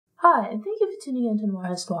Hi, and thank you for tuning in to Noir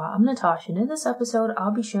Histoire. I'm Natasha, and in this episode,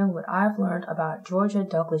 I'll be sharing what I've learned about Georgia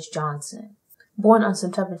Douglas Johnson. Born on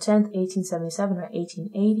September 10, 1877 or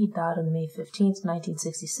 1880, died on May 15,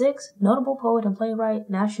 1966, notable poet and playwright,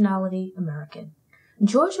 nationality, American.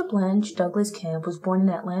 Georgia Blanche Douglas Camp was born in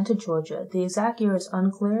Atlanta, Georgia. The exact year is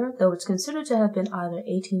unclear, though it's considered to have been either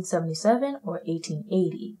 1877 or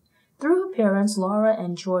 1880. Through her parents, Laura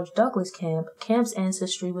and George Douglas Camp, Camp's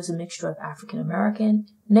ancestry was a mixture of African American,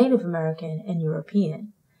 Native American, and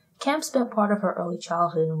European. Camp spent part of her early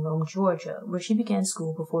childhood in Rome, Georgia, where she began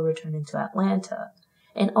school before returning to Atlanta.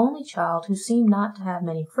 An only child who seemed not to have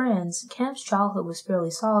many friends, Camp's childhood was fairly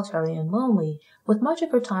solitary and lonely, with much of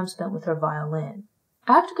her time spent with her violin.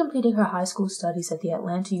 After completing her high school studies at the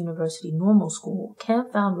Atlanta University Normal School,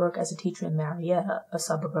 Camp found work as a teacher in Marietta, a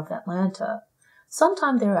suburb of Atlanta.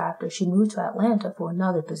 Sometime thereafter, she moved to Atlanta for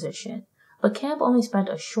another position, but Camp only spent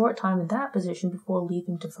a short time in that position before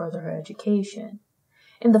leaving to further her education.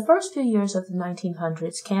 In the first few years of the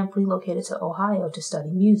 1900s, Camp relocated to Ohio to study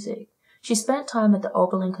music. She spent time at the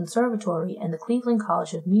Oberlin Conservatory and the Cleveland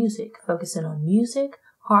College of Music, focusing on music,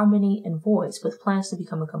 harmony, and voice, with plans to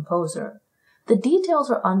become a composer. The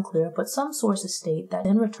details are unclear, but some sources state that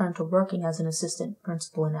then returned to working as an assistant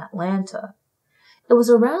principal in Atlanta. It was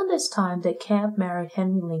around this time that Camp married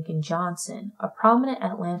Henry Lincoln Johnson, a prominent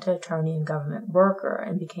Atlanta attorney and government worker,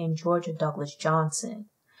 and became Georgia Douglas Johnson.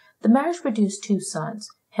 The marriage produced two sons,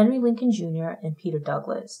 Henry Lincoln Jr. and Peter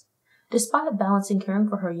Douglas. Despite balancing caring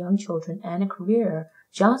for her young children and a career,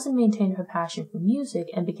 Johnson maintained her passion for music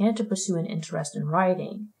and began to pursue an interest in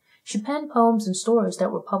writing. She penned poems and stories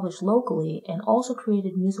that were published locally and also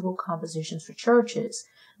created musical compositions for churches.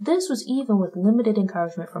 This was even with limited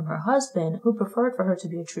encouragement from her husband, who preferred for her to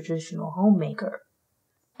be a traditional homemaker.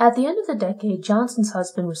 At the end of the decade, Johnson's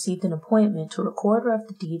husband received an appointment to Recorder of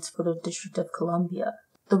the Deeds for the District of Columbia.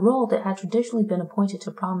 The role that had traditionally been appointed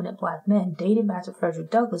to prominent black men dating back to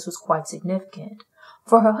Frederick Douglass was quite significant.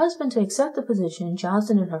 For her husband to accept the position,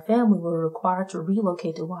 Johnson and her family were required to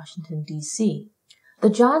relocate to Washington, D.C. The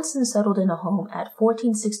Johnsons settled in a home at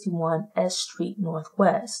 1461 S Street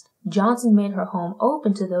Northwest. Johnson made her home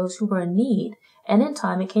open to those who were in need, and in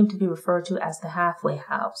time it came to be referred to as the halfway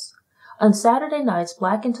house. On Saturday nights,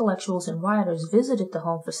 black intellectuals and writers visited the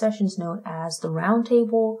home for sessions known as the Round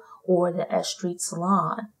Table or the S Street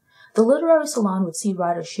Salon. The literary salon would see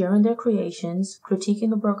writers sharing their creations, critiquing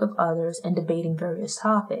the work of others, and debating various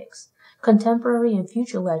topics. Contemporary and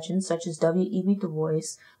future legends such as W.E.B. Du Bois,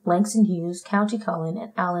 Langston Hughes, Countee Cullen,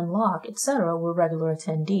 and Alan Locke, etc. were regular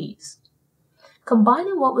attendees.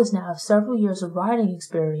 Combining what was now several years of writing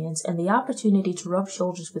experience and the opportunity to rub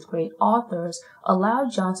shoulders with great authors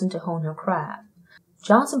allowed Johnson to hone her craft.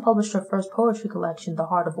 Johnson published her first poetry collection, The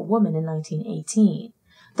Heart of a Woman, in 1918.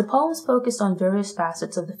 The poems focused on various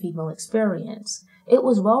facets of the female experience. It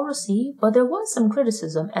was well received, but there was some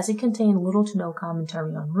criticism as it contained little to no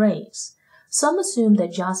commentary on race. Some assumed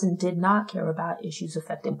that Johnson did not care about issues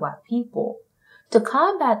affecting black people. To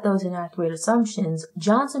combat those inaccurate assumptions,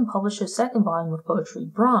 Johnson published her second volume of poetry,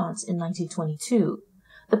 Bronze, in 1922.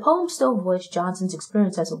 The poem still voiced Johnson's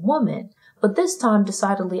experience as a woman, but this time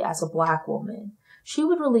decidedly as a black woman. She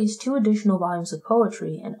would release two additional volumes of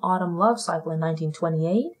poetry, An Autumn Love Cycle in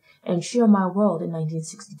 1928 and Share My World in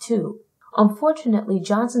 1962. Unfortunately,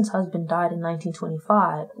 Johnson's husband died in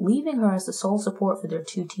 1925, leaving her as the sole support for their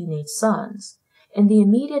two teenage sons. In the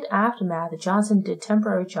immediate aftermath, Johnson did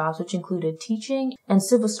temporary jobs which included teaching and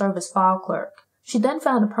civil service file clerk. She then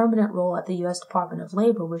found a permanent role at the U.S. Department of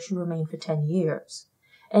Labor, where she remained for 10 years.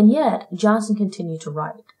 And yet, Johnson continued to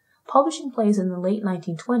write, publishing plays in the late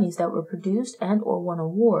 1920s that were produced and/or won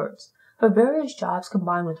awards. Her various jobs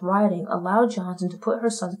combined with writing allowed Johnson to put her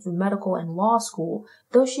son through medical and law school,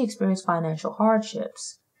 though she experienced financial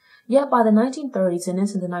hardships. Yet by the 1930s and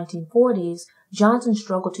into the 1940s, Johnson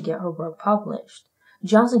struggled to get her work published.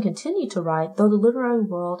 Johnson continued to write, though the literary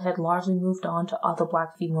world had largely moved on to other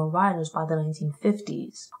black female writers by the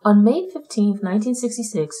 1950s. On May 15,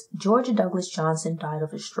 1966, Georgia Douglas Johnson died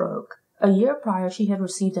of a stroke. A year prior, she had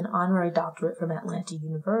received an honorary doctorate from Atlanta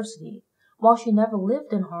University. While she never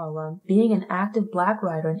lived in Harlem, being an active black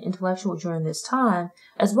writer and intellectual during this time,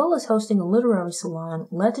 as well as hosting a literary salon,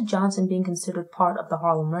 led to Johnson being considered part of the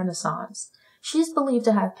Harlem Renaissance. She is believed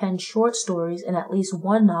to have penned short stories and at least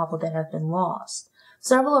one novel that have been lost.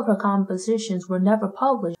 Several of her compositions were never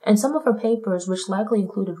published, and some of her papers, which likely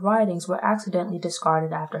included writings, were accidentally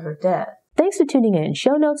discarded after her death. Thanks for tuning in.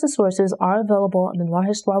 Show notes and sources are available on the Noir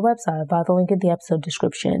Histoire website via the link in the episode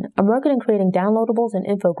description. I'm working on creating downloadables and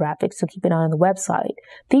infographics, so keep an eye on the website.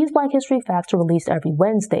 These Black History Facts are released every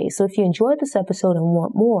Wednesday, so if you enjoyed this episode and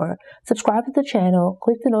want more, subscribe to the channel,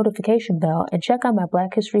 click the notification bell, and check out my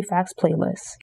Black History Facts playlist.